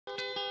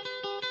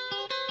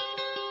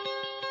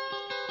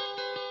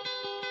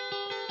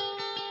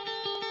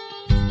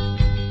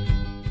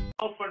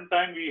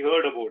Oftentimes we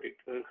heard about it,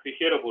 we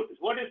hear about this.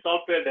 What is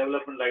software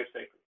development life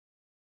cycle?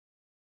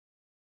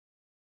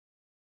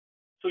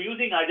 So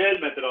using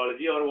agile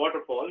methodology or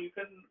waterfall, you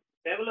can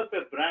develop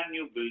a brand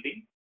new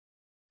building.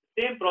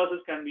 Same process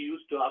can be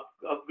used to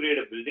upgrade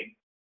a building.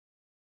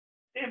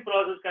 Same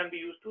process can be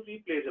used to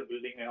replace a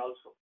building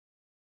also.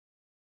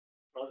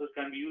 Process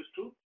can be used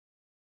to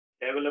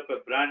develop a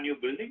brand new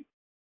building,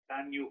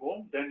 brand new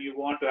home. Then you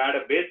want to add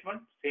a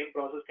basement, same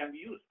process can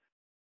be used.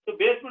 So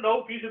basement,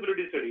 how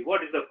feasibility study?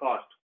 What is the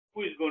cost?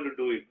 Who is going to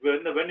do it?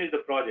 When is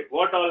the project?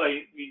 What all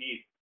we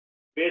need?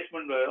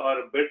 Basement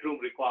or bedroom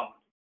requirements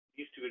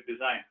needs to be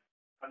designed,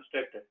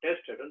 constructed,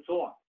 tested, and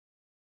so on.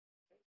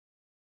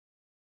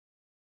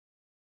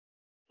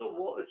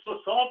 So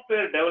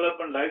software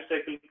development life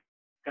cycle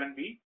can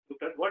be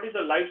looked at. What is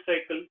the life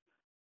cycle?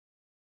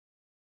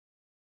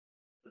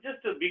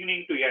 Just the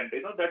beginning to end,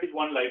 that is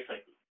one life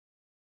cycle.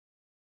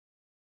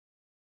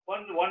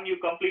 One you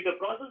complete the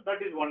process,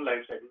 that is one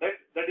life cycle.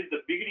 That is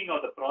the beginning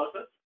of the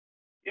process,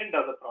 end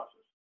of the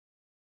process.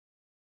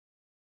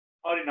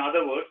 Or in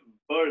other words,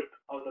 birth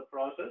of the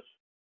process,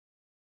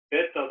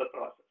 death of the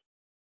process.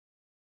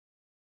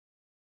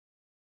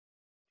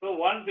 So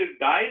once it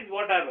dies,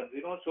 what happens?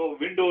 So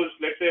Windows,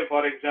 let's say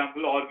for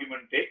example,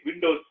 argument take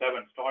Windows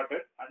 7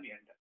 started and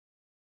ended.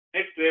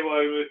 Next day,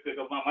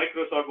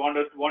 Microsoft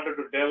wanted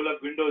to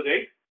develop Windows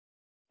 8.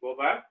 Go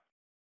back,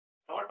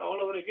 start all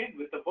over again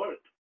with the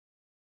birth.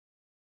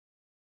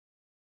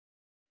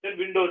 Then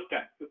Windows 10.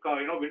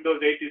 Windows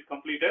 8 is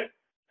completed.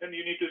 Then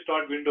you need to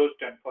start Windows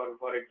 10,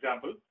 for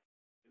example.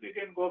 You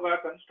can go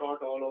back and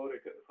start all over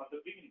again from the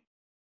beginning.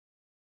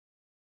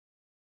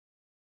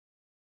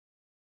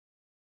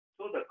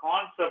 So the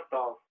concept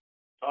of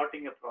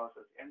starting a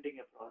process, ending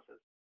a process,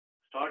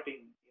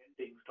 starting,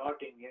 ending,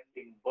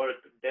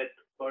 birth, death,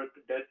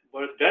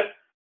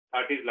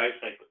 that is life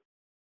cycle.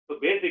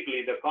 So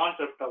basically the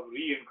concept of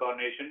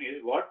reincarnation is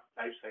what?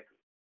 Life cycle.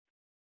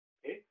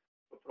 Okay.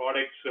 So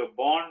products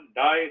born,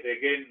 die, they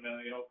again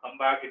come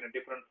back in a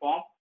different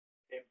form.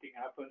 Same thing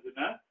happens in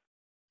a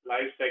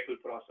life cycle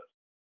process.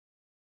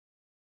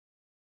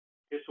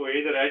 Okay, so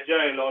either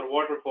agile or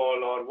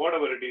waterfall or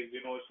whatever it is,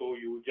 so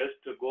you just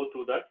go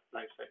through that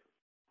life cycle.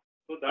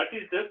 So that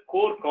is the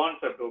core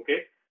concept,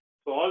 okay?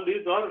 So all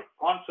these are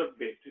concept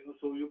based,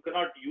 so you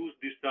cannot use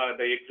this,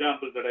 the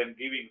examples that I'm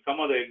giving, some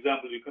of the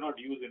examples you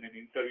cannot use in an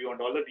interview and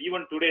all that.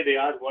 Even today they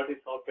ask what is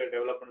software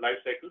development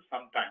life cycle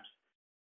sometimes.